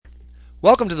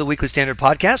Welcome to the Weekly Standard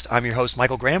Podcast. I'm your host,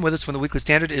 Michael Graham. With us from the Weekly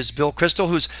Standard is Bill KRISTOL,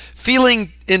 who's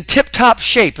feeling in tip-top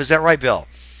shape. Is that right, Bill?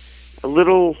 A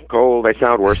little cold. I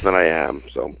sound worse than I am,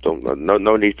 so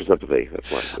no need for sympathy.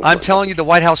 I'm telling you, the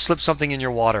White House slipped something in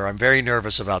your water. I'm very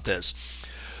nervous about this.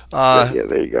 Yeah,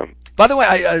 there you go. By the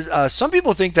way, some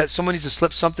people think that someone needs to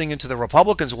slip something into the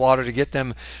Republicans' water to get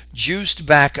them juiced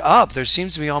back up. There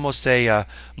seems to be almost a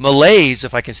malaise,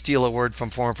 if I can steal a word from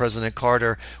former President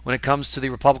Carter, when it comes to the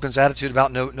Republicans' attitude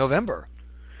about November.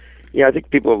 Yeah, I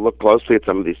think people have looked closely at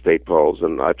some of these state polls,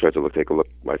 and I tried to take a look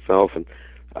myself, and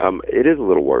it is a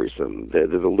little worrisome.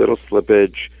 There's a little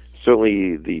slippage.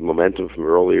 Certainly the momentum from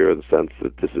earlier, the sense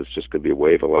that this is just going to be a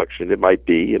wave election. It might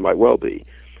be, it might well be.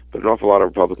 But an awful lot of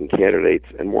Republican candidates,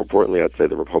 and more importantly, I'd say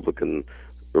the Republicans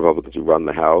who run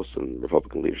the House and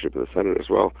Republican leadership in the Senate as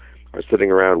well, are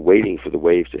sitting around waiting for the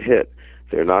wave to hit.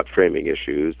 They're not framing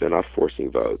issues. They're not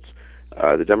forcing votes.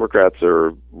 The Democrats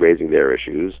are raising their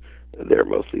issues. They're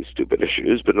mostly stupid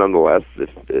issues, but nonetheless,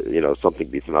 if something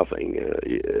beats nothing.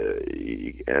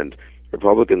 And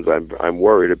Republicans, I'm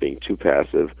worried, are being too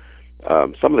passive.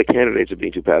 Some of the candidates are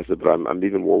being too passive, but I'm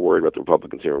even more worried about the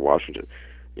Republicans here in Washington.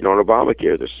 On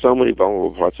Obamacare, there's so many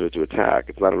vulnerable parts of it to attack.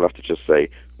 It's not enough to just say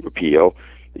repeal.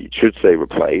 You should say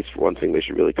replace. For one thing, they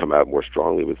should really come out more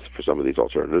strongly for some of these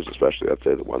alternatives, especially, I'd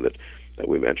say, the one that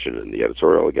we mentioned in the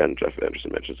editorial. Again, Jeff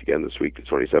Anderson mentions again this week, the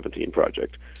 2017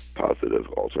 Project Positive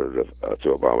Alternative to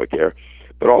Obamacare.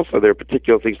 But also, there are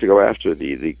particular things to go after,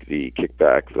 the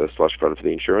kickback, the slush fund for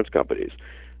the insurance companies.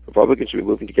 Republicans should be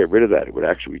moving to get rid of that. It would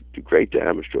actually do great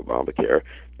damage to Obamacare.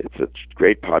 It's a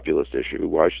great populist issue.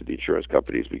 Why should the insurance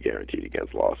companies be guaranteed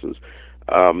against losses?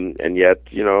 And yet,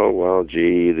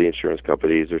 the insurance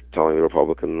companies are telling the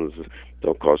Republicans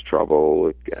don't cause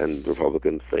trouble, and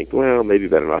Republicans think, well, maybe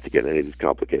better not to get any of these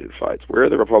complicated fights. Where are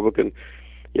the Republican,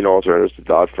 alternatives to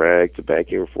Dodd-Frank, to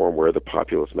banking reform? Where are the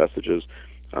populist messages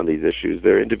on these issues?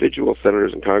 There are individual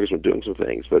senators and congressmen doing some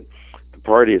things, but the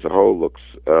party as a whole looks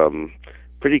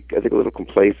pretty, I think, a little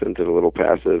complacent and a little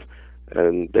passive,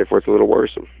 and therefore it's a little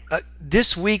worrisome.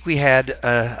 This week we had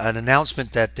an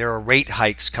announcement that there are rate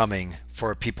hikes coming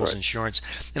for people's insurance,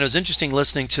 and it was interesting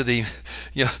listening to the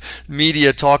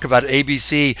media talk about it.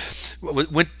 ABC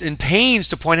went in pains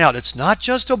to point out it's not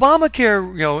just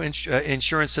Obamacare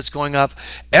insurance that's going up,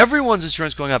 everyone's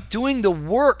insurance going up, doing the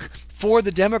work for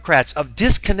the Democrats of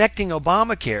disconnecting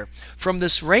Obamacare from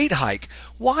this rate hike.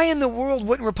 Why in the world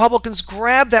wouldn't Republicans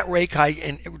grab that rate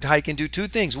hike and do two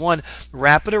things? One,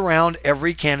 wrap it around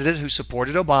every candidate who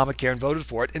supported Obamacare and voted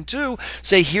for it. And two,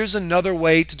 say here's another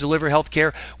way to deliver health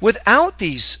care without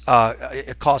these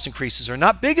cost increases, or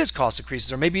not big as cost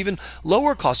increases, or maybe even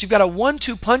lower costs. You've got a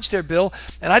 1-2 punch there, Bill,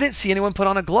 and I didn't see anyone put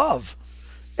on a glove.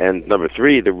 And number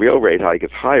three, the real rate hike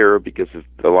is higher because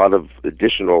a lot of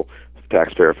additional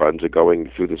taxpayer funds are going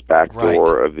through this back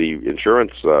door of the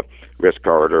insurance risk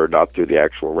corridor, not through the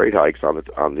actual rate hikes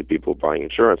on the people buying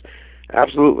insurance.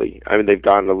 Absolutely. I mean, they've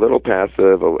gotten a little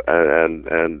passive,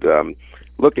 and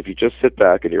look, if you just sit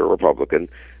back and you're a Republican,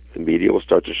 the media will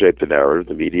start to shape the narrative.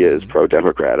 The media is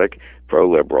pro-democratic,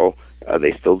 pro-liberal.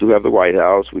 They still do have the White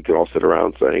House. We can all sit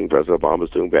around saying President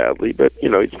Obama's doing badly, but, he's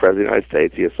President of the United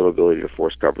States. He has some ability to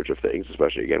force coverage of things,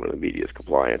 especially, again, when the media is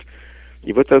compliant.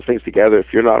 You put those things together,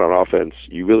 if you're not on offense,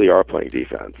 you really are playing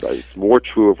defense. It's more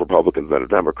true of Republicans than of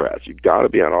Democrats. You've got to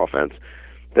be on offense.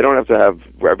 They don't have to have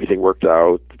everything worked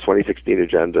out. The 2016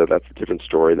 agenda, that's a different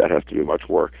story. That has to be much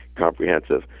more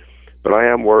comprehensive. But I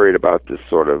am worried about this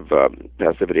sort of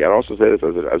passivity. I'd also say this,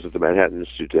 I was at the Manhattan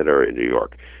Institute dinner in New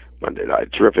York Monday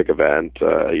night. Terrific event.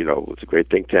 It's a great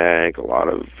think tank, a lot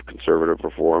of conservative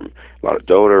reform, a lot of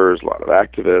donors, a lot of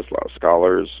activists, a lot of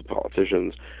scholars,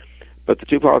 politicians. But the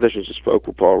two politicians who spoke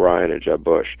were Paul Ryan and Jeb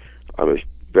Bush. I'm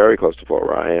very close to Paul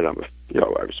Ryan. I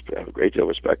have a great deal of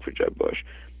respect for Jeb Bush.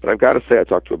 But I've got to say, I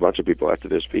talked to a bunch of people after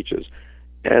their speeches,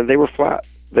 and they were flat.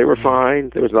 They were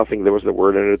fine. There was a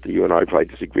word in it that you and I probably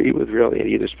disagree with really in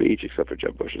either speech, except for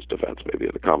Jeb Bush's defense, maybe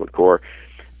of the Common Core.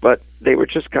 But they were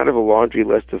just kind of a laundry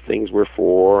list of things we're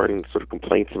for and sort of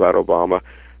complaints about Obama.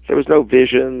 There was no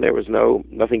vision. There was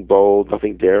nothing bold,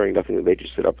 nothing daring, nothing that made you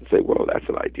sit up and say, "Whoa, that's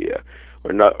an idea,"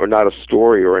 or not a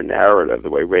story or a narrative the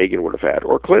way Reagan would have had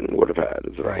or Clinton would have had,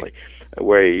 incidentally,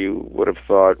 where you would have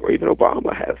thought, or even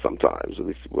Obama had sometimes, at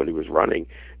least when he was running,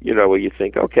 where you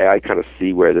think, okay, I kind of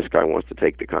see where this guy wants to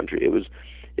take the country. It was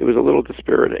a little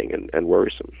dispiriting and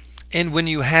worrisome. And when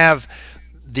you have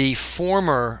the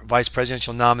former vice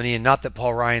presidential nominee, and not that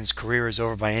Paul Ryan's career is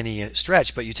over by any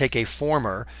stretch, but you take a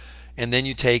former, and then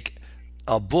you take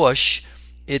a Bush,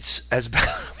 it's as bad.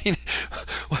 I mean,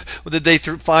 did they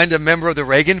find a member of the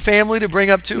Reagan family to bring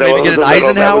up too? No, Maybe it get was an a little. That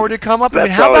was Eisenhower to come up? I mean,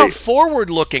 that's how about probably forward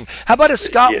looking? How about a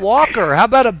Scott yeah. Walker? How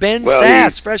about a Ben Well, he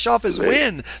Sass, fresh off his they,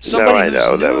 win? no, Somebody I who's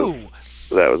know new.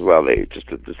 that was well. They just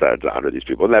decided to honor these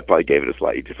people, and that probably gave it a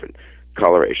slightly different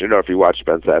coloration. You know, if you watched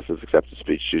Ben Sass's acceptance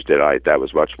speech Tuesday night, that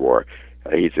was much more.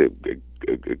 He's a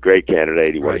great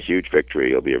candidate. He won a Right. huge victory.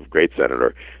 He'll be a great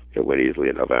senator. He'll win easily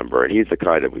in November, and he's the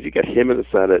kind of if you get him in the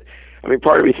Senate. I mean,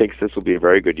 part of me thinks this will be a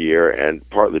very good year, and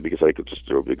partly because I think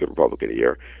there will be a good Republican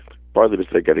year. Partly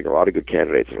because they're getting a lot of good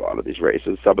candidates in a lot of these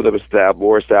races. Some of them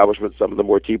more establishment, some of them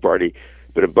more Tea Party,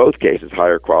 but in both cases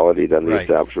higher quality than the Right.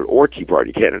 establishment or Tea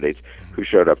Party candidates who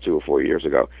showed up 2 or 4 years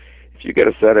ago. If you get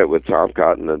a Senate with Tom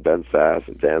Cotton and Ben Sass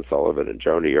and Dan Sullivan and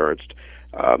Joni Ernst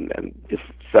and if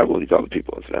several of these other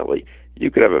people, incidentally, you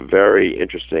could have a very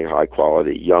interesting,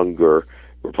 high-quality, younger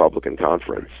Republican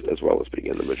conference as well as being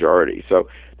in the majority. So,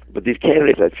 but these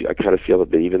candidates, I kind of feel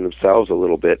that they even themselves a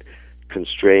little bit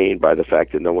constrained by the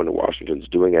fact that no one in Washington's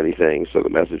doing anything. So the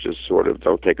message is sort of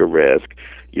don't take a risk.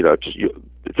 You know, just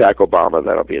attack Obama.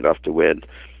 That'll be enough to win.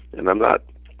 And I'm not.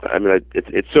 I mean,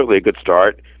 it's certainly a good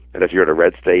start. And if you're in a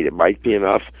red state, it might be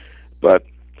enough. But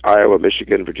Iowa,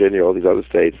 Michigan, Virginia, all these other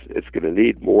states, it's going to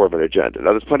need more of an agenda.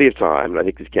 Now, there's plenty of time, and I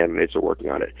think these candidates are working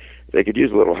on it. They could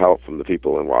use a little help from the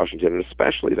people in Washington, and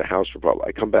especially the House Republicans.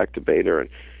 I come back to Boehner and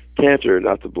Cantor,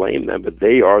 not to blame them, but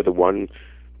they are the one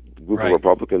group Right. of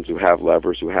Republicans who have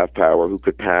levers, who have power, who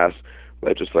could pass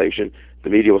legislation. The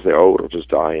media will say, oh, it'll just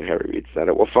die in Harry Reid's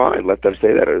Senate. Well, fine, let them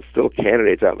say that. There's still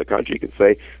candidates out in the country who can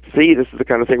say, see, this is the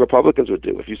kind of thing Republicans would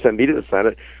do. If you send me to the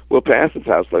Senate, we'll pass this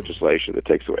House legislation that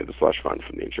takes away the slush fund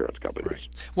from the insurance companies. Right.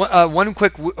 Well, one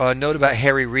quick note about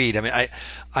Harry Reid. I mean,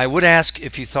 I would ask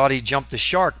if you thought he jumped the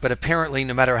shark, but apparently,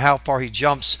 no matter how far he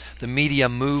jumps, the media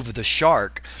move the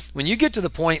shark. When you get to the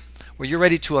point where you're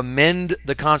ready to amend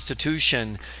the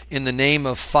Constitution in the name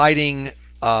of fighting,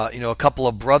 a couple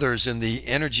of brothers in the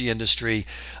energy industry,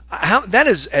 that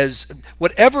is as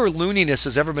whatever looniness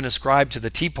has ever been ascribed to the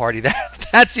Tea Party.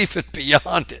 That's even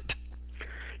beyond it.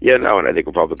 Yeah, no, and I think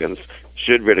Republicans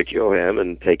should ridicule him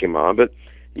and take him on. But,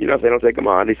 you know, if they don't take him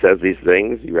on, he says these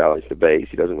things, he rallies the base,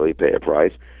 he doesn't really pay a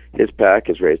price. His PAC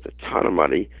has raised a ton of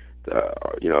money,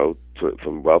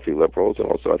 from wealthy liberals, and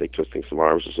also I think twisting some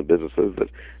arms with some businesses that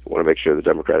want to make sure the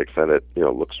Democratic Senate,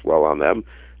 looks well on them.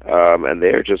 And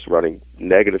they're just running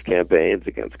negative campaigns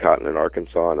against cotton in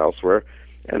Arkansas and elsewhere,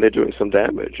 and they're doing some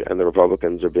damage. And the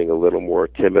Republicans are being a little more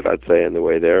timid, I'd say, in the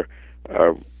way they're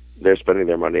spending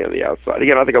their money on the outside.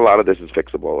 Again, I think a lot of this is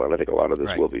fixable, and I think a lot of this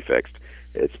Right. will be fixed.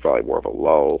 It's probably more of a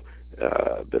lull,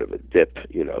 a bit of a dip,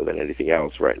 than anything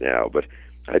else right now. But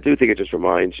I do think it just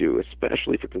reminds you,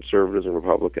 especially for conservatives and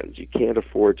Republicans, you can't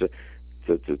afford to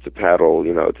paddle,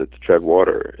 to tread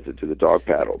water, to do the dog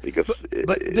paddle, because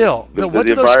But Bill, what the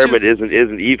do those environment two?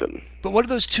 isn't even. But what do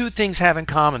those two things have in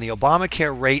common? The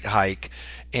Obamacare rate hike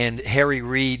and Harry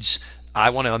Reid's I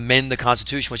want to amend the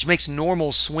Constitution, which makes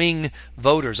normal swing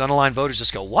voters, unaligned voters,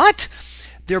 just go, what?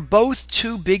 They're both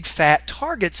two big fat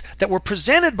targets that were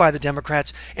presented by the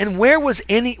Democrats. And where was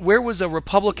a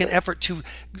Republican effort to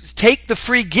take the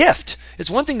free gift? It's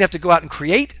one thing to have to go out and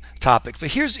create topics, but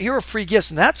here are free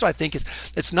gifts, and that's what I think is.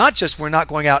 It's not just we're not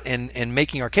going out and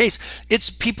making our case. It's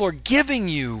people are giving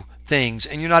you things,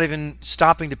 and you're not even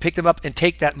stopping to pick them up and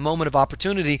take that moment of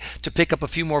opportunity to pick up a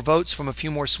few more votes from a few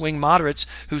more swing moderates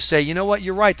who say, you know what,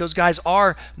 you're right. Those guys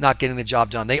are not getting the job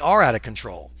done. They are out of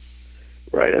control.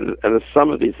 Right, and the sum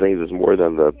of these things is more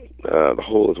than the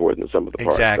whole is more than the sum of the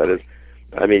parts. Exactly. That is,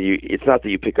 I mean, it's not that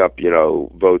you pick up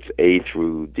votes A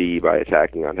through D by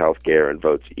attacking on health care and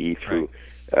votes E through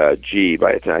G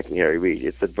by attacking Harry Reid.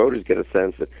 It's that voters get a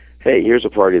sense that, hey, here's a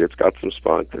party that's got some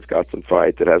spunk, that's got some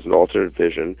fight, that has an alternate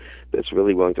vision, that's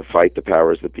really willing to fight the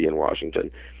powers that be in Washington.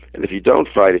 And if you don't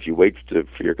fight, if you wait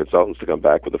for your consultants to come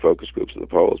back with the focus groups and the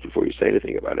polls before you say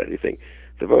anything about anything,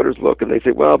 the voters look and they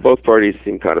say, well, both parties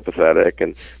seem kind of pathetic,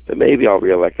 and then maybe I'll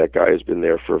reelect that guy who's been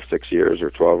there for 6 years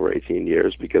or 12 or 18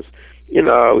 years because,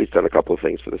 he's done a couple of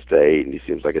things for the state and he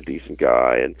seems like a decent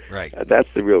guy. And Right. That's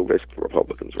the real risk for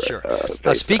Republicans right Sure.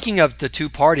 face Speaking of the two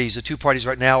parties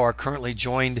right now are currently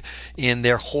joined in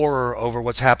their horror over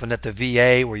what's happened at the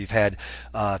VA, where you've had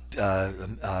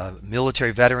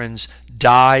military veterans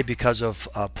die because of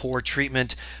poor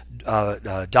treatment,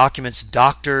 documents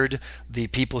doctored. The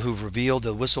people who've revealed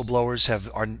the whistleblowers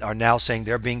are now saying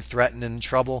they're being threatened and in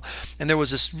trouble. And there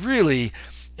was this really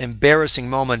embarrassing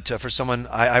moment for someone.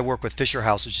 I work with Fisher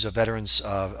House, which is a veterans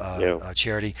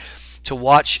charity, to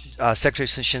watch Secretary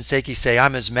Shinseki say,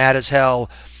 "I'm as mad as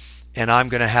hell. and I'm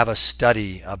going to have a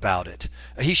study about it.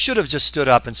 He should have just stood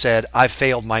up and said, I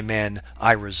failed my men,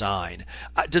 I resign.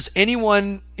 Does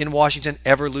anyone in Washington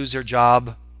ever lose their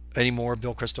job anymore,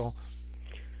 Bill Kristol?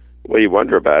 Well, you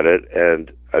wonder about it,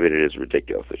 and I mean, it is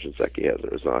ridiculous that Shinseki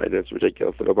hasn't resigned. It's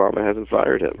ridiculous that Obama hasn't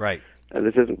fired him. Right. And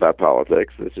this isn't about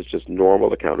politics. This is just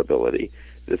normal accountability.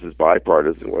 This is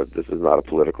bipartisan work. This is not a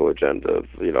political agenda of,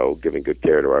 giving good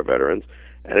care to our veterans.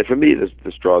 And for me, this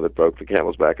the straw that broke the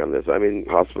camel's back on this. I mean,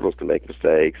 hospitals can make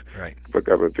mistakes, right, but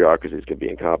government bureaucracies can be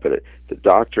incompetent. The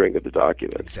doctoring of the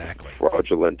documents, exactly,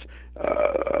 fraudulent,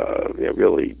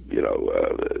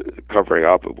 covering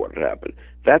up of what had happened.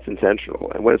 That's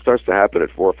intentional. And when it starts to happen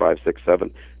at 4, 5, 6,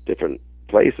 7 different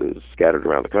places scattered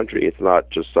around the country, it's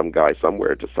not just some guy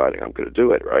somewhere deciding I'm going to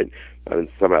do it, right? I mean,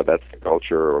 somehow that's the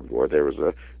culture, or there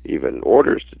was even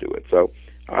orders to do it. So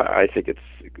I think it's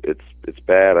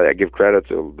bad. I give credit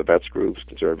to the vets groups,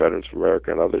 Concerned Veterans for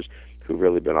America, and others who've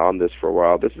really been on this for a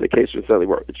while. This is a case recently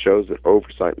where it shows that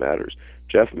oversight matters.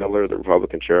 Jeff Miller, the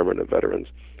Republican chairman of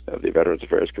the Veterans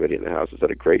Affairs Committee in the House, has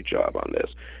done a great job on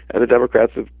this. And the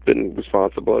Democrats have been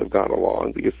responsible and have gone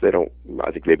along because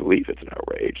I think they believe it's an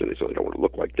outrage, and they certainly don't want to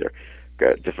look like they're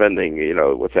defending,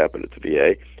 what's happened at the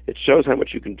VA. It shows how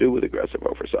much you can do with aggressive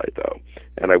oversight, though.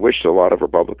 And I wish a lot of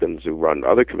Republicans who run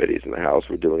other committees in the House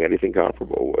were doing anything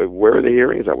comparable. Where are the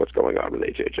hearings on what's going on with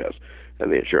HHS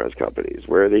and the insurance companies?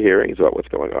 Where are the hearings about what's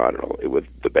going on with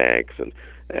the banks and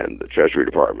the Treasury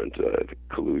Department, the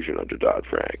collusion under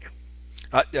Dodd-Frank?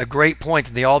 A great point,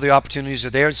 and all the opportunities are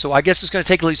there. And so I guess it's going to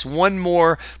take at least one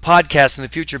more podcast in the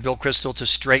future, Bill Kristol, to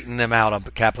straighten them out on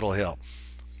Capitol Hill.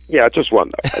 Yeah, just one,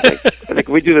 though. I think if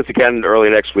we do this again early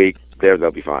next week,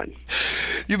 they'll be fine.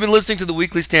 You've been listening to the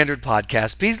Weekly Standard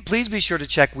podcast. Please be sure to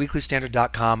check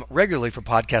weeklystandard.com regularly for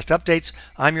podcast updates.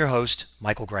 I'm your host,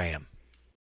 Michael Graham.